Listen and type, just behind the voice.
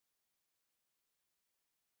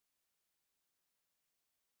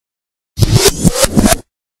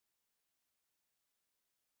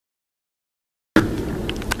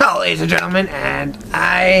ladies and gentlemen, and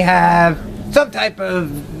I have some type of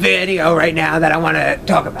video right now that I want to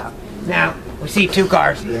talk about. Now, we see two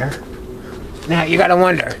cars here. Now, you gotta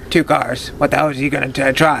wonder, two cars, what the hell is he gonna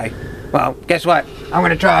try? Well, guess what? I'm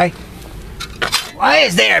gonna try. Why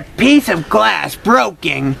is there a piece of glass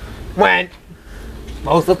broken when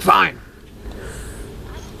both look fine?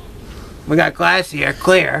 We got glass here,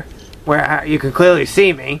 clear, where you can clearly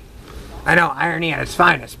see me. I know, irony at its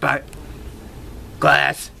finest, but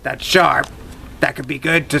glass that's sharp, that could be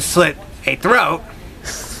good to slit a throat,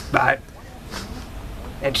 but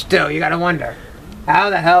it's still, you gotta wonder,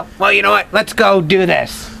 how the hell? Well, you know what? Let's go do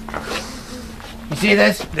this. You see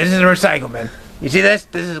this? This is a recycle bin. You see this?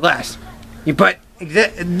 This is glass. You put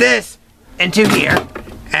this into here,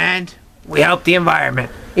 and we help the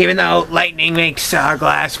environment. Even though lightning makes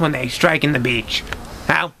glass when they strike in the beach.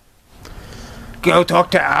 How? Go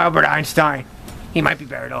talk to Albert Einstein. He might be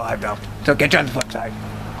buried alive though. So get you on the flip side.